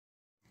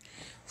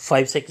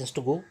5 seconds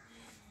to go.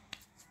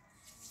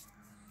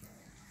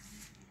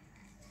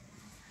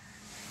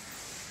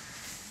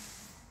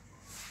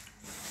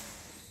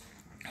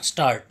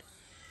 Start.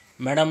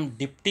 Madam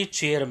Deputy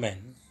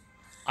Chairman,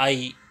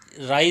 I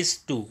rise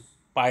to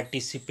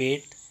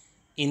participate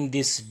in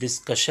this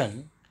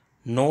discussion.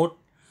 Note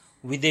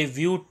with a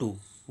view to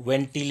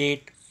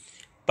ventilate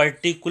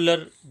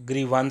particular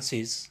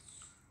grievances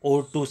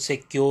or to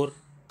secure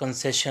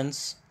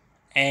concessions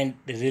and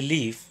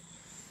relief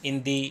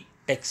in the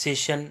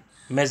taxation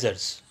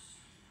measures.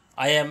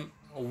 I am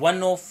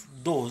one of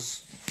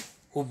those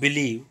who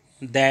believe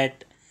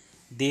that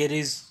there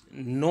is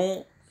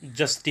no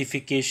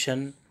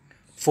justification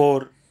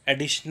for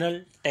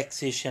additional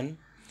taxation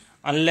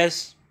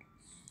unless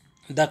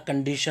the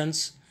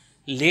conditions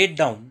laid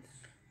down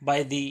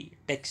by the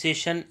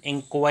Taxation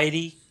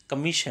Inquiry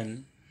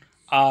Commission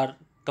are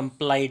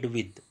complied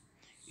with.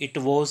 It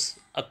was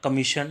a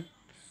commission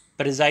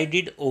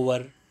presided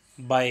over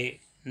by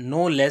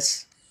no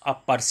less a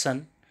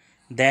person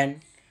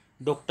than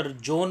Dr.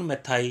 John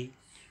Mathai,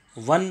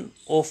 one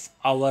of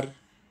our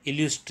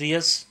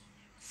illustrious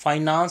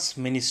finance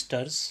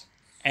ministers,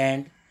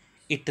 and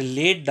it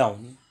laid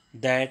down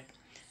that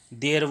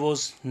there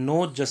was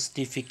no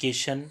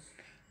justification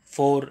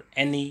for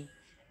any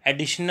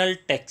additional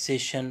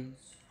taxation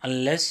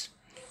unless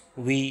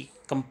we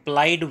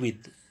complied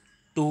with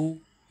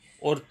two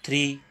or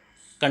three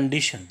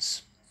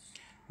conditions.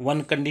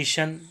 One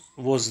condition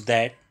was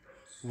that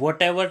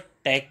whatever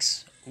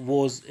tax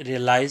was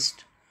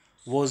realized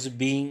was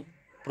being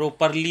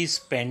properly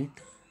spent,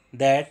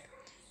 that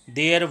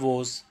there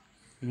was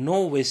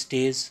no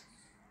wastage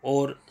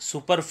or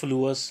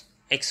superfluous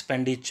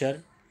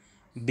expenditure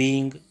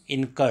being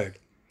incurred.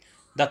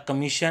 The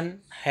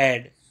Commission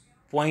had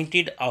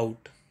pointed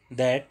out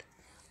that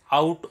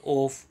out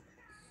of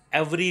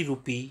every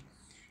rupee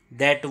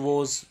that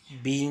was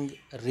being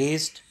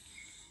raised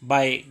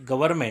by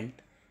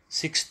government,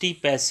 60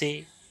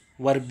 paise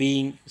were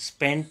being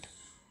spent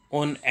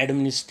on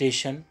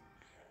administration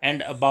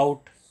and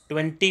about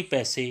 20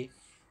 paise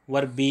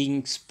were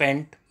being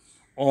spent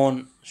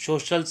on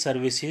social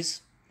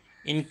services,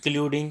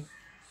 including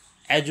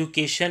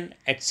education,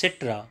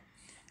 etc.,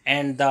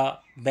 and the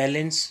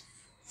balance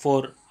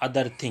for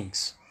other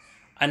things.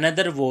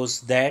 Another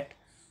was that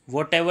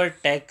whatever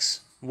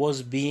tax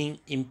was being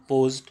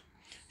imposed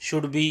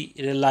should be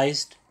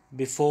realized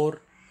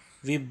before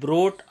we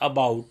brought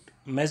about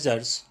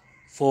measures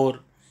for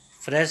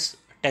fresh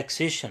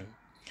taxation.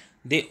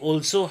 They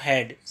also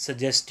had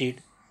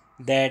suggested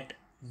that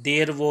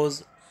there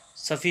was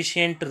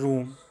sufficient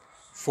room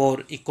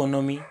for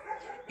economy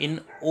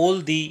in all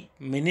the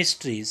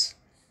ministries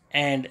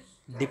and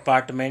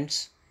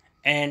departments,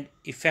 and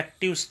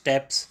effective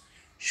steps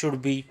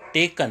should be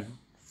taken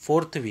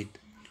forthwith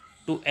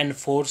to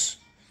enforce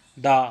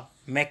the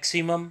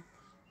maximum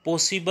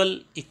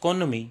possible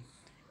economy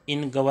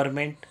in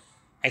government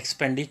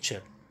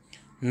expenditure.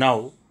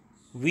 Now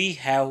we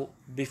have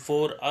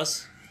before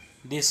us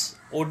this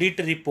audit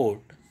report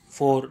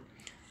for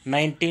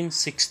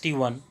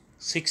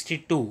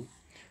 1961-62,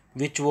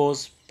 which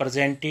was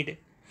presented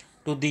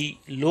to the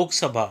Lok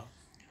Sabha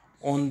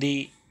on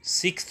the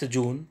 6th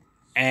June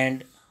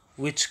and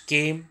which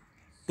came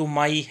to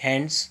my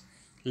hands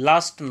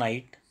last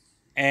night,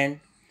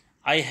 and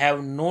I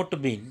have not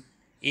been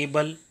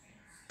able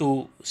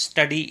to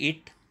study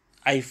it.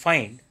 I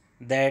find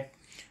that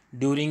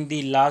during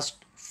the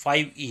last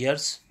 5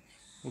 years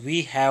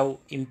we have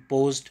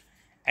imposed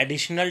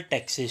additional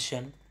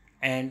taxation,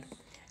 and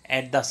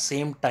at the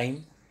same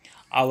time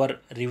our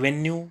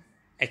revenue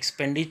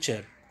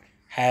expenditure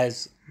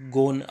has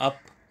gone up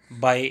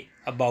by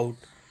about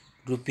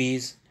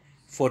rupees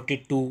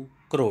 42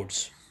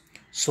 crores.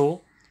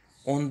 So,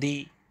 on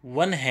the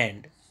one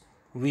hand,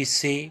 we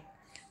say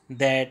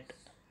that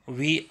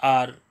we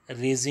are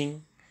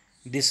raising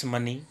this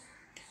money,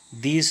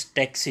 these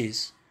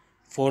taxes,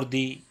 for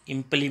the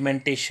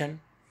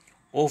implementation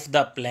of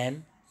the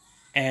plan,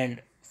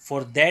 and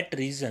for that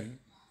reason,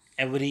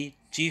 every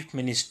chief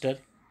minister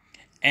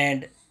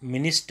and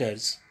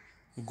ministers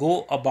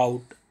go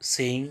about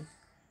saying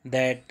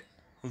that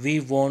we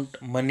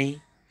want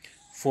money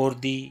for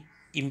the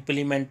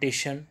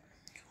implementation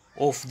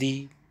of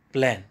the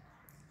plan.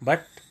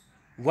 But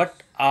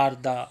what are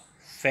the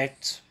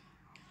facts?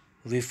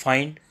 We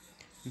find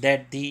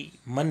that the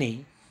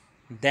money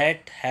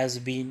that has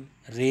been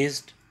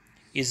raised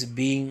is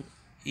being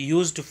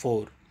used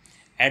for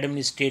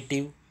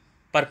administrative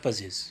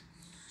purposes.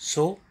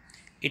 So,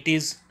 it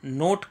is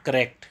not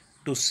correct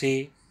to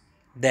say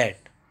that.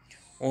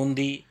 On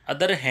the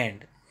other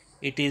hand,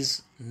 it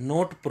is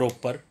not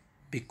proper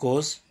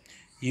because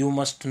you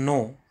must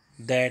know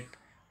that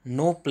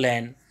no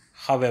plan,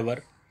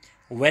 however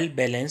well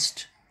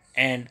balanced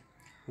and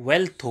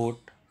well thought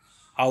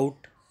out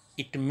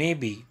it may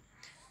be,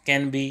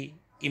 can be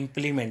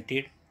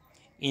implemented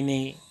in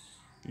a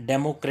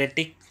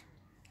democratic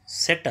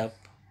setup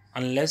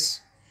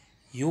unless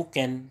you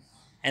can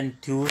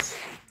enthuse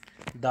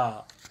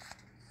the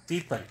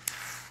people.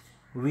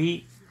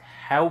 We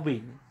have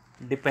been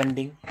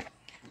depending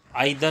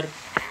either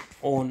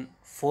on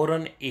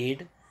foreign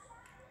aid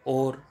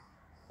or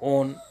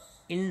on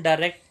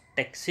indirect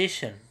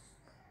taxation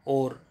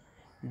or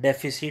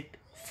deficit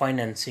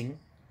financing,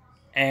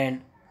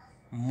 and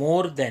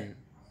more than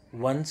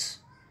once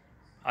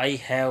I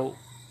have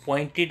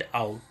pointed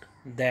out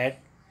that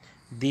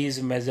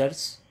these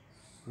measures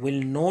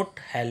will not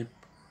help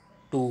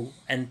to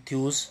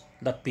enthuse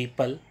the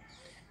people,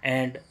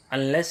 and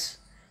unless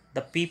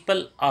the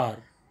people are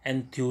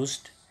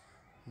enthused,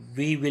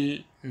 we will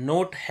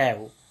not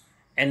have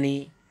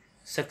any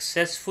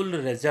successful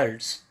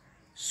results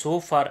so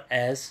far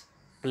as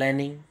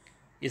planning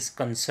is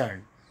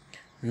concerned.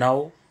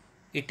 Now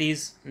it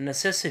is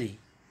necessary,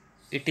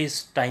 it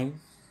is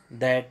time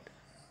that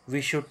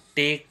we should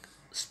take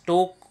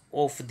stock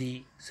of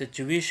the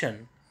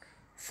situation,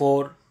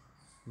 for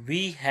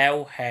we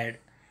have had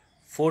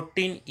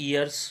 14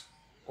 years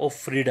of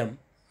freedom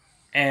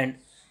and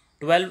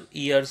 12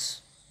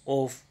 years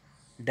of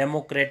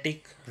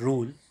democratic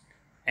rule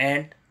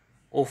and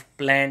of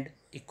planned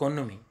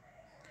economy.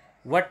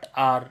 What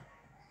are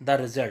the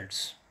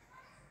results?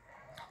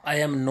 I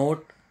am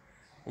not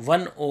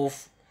one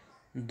of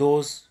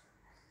those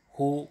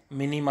who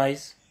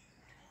minimize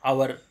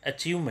our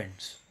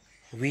achievements.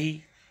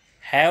 We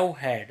have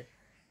had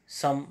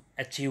some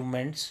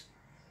achievements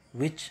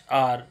which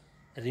are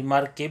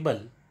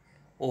remarkable,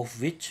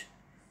 of which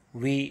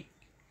we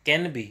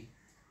can be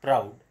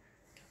proud.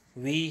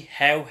 We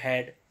have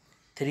had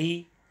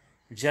three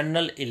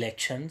general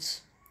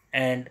elections,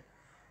 and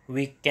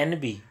we can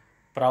be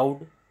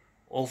proud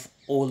of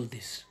all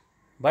this.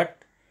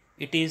 But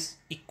it is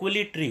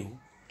equally true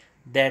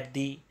that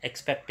the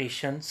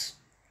expectations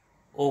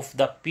of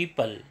the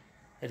people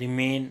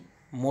remain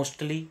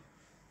mostly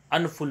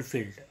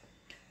unfulfilled.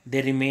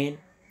 They remain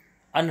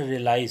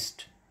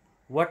unrealized.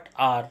 What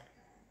are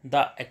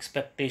the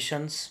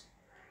expectations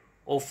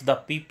of the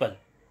people?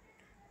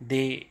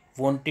 They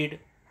wanted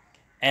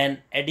an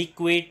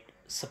adequate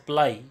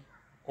supply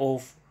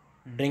of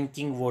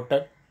drinking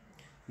water.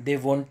 They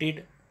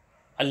wanted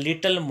a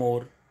little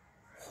more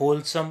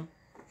wholesome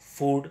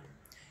food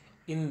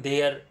in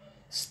their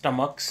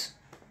stomachs,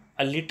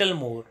 a little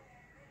more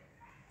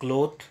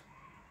cloth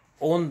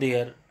on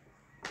their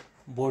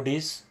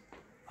bodies,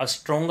 a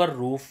stronger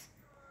roof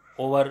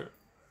over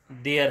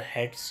their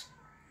heads,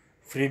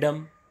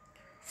 freedom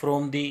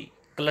from the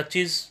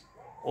clutches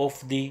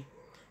of the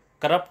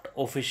corrupt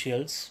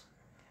officials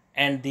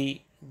and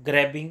the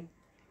grabbing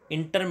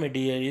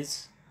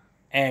intermediaries,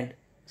 and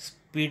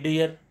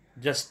speedier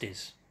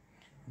justice.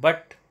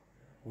 But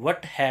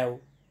what have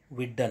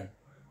we done?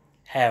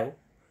 Have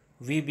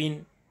we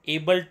been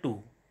able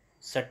to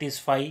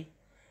satisfy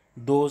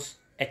those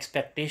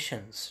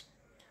expectations?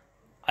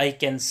 I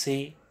can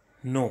say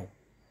no.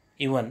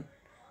 Even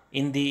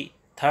in the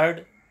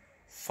third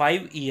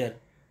 5 year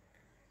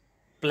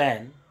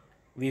plan,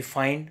 we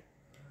find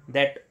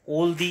that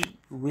all the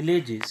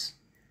villages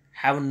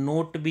have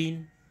not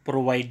been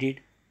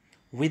provided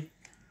with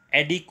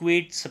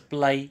adequate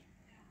supply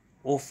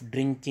of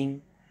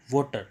drinking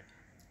water.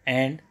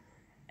 And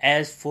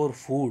as for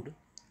food,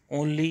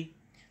 only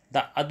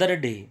the other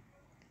day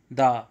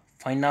the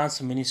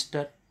finance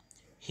minister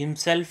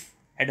himself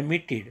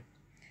admitted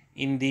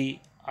in the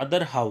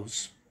other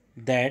house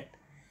that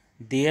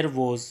there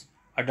was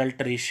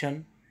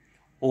adulteration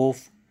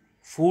of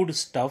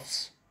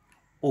foodstuffs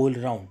all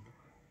round.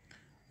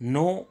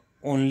 Know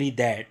only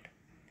that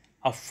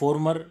a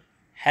former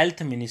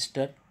health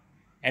minister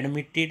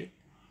admitted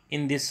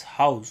in this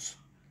house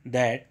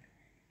that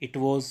it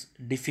was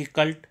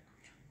difficult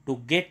to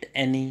get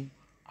any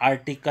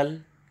article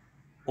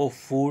of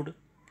food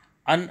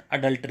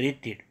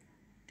unadulterated.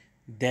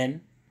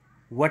 Then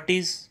what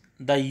is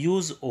the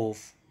use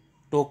of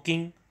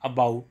talking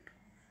about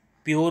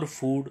pure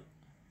food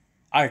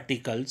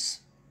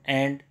articles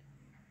and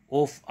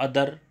of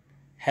other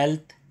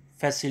health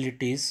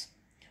facilities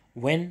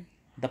when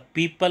the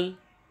people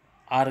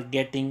are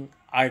getting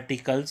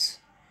articles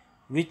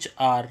which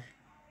are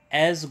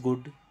as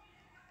good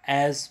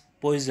as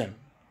poison?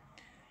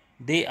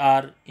 They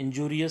are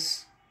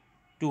injurious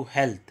to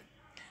health.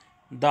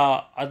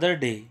 The other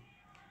day,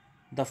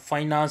 the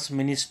finance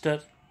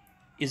minister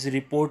is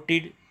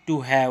reported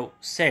to have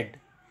said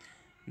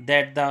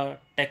that the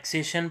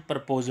taxation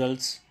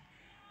proposals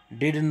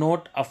did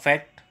not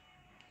affect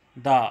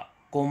the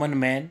common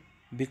man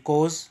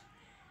because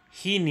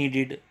he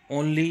needed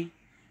only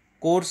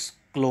coarse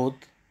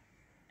cloth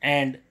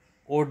and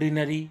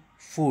ordinary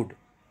food.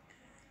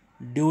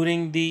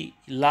 During the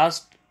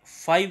last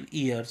 5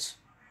 years,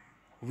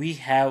 we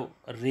have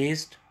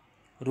raised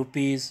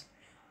rupees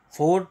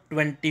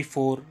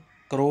 424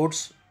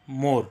 crores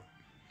more,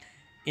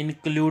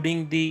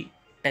 including the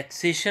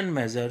taxation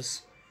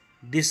measures.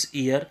 This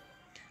year,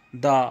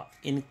 the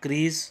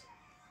increase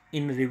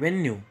in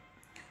revenue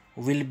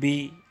will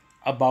be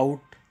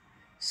about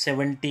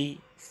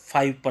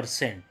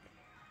 75%.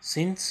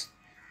 Since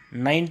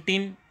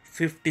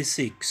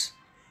 1956,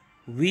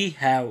 we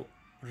have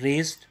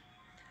raised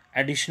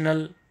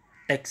additional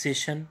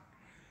taxation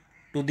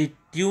to the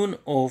tune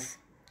of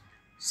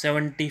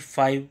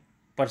 75%,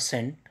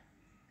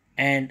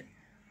 and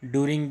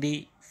during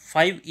the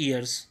 5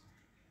 years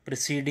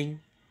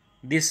preceding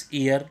this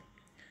year,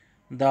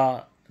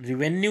 the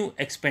revenue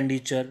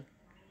expenditure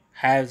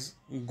has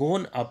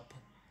gone up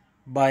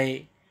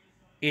by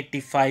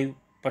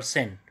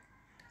 85%.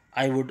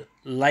 I would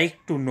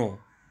like to know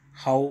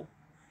how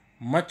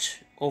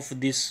much of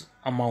this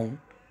amount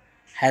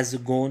has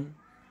gone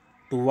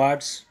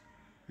towards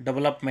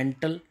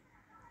developmental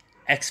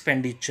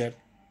expenditure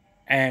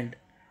and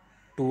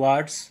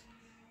towards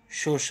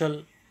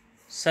social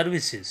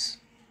services.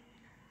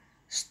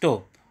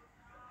 Stop.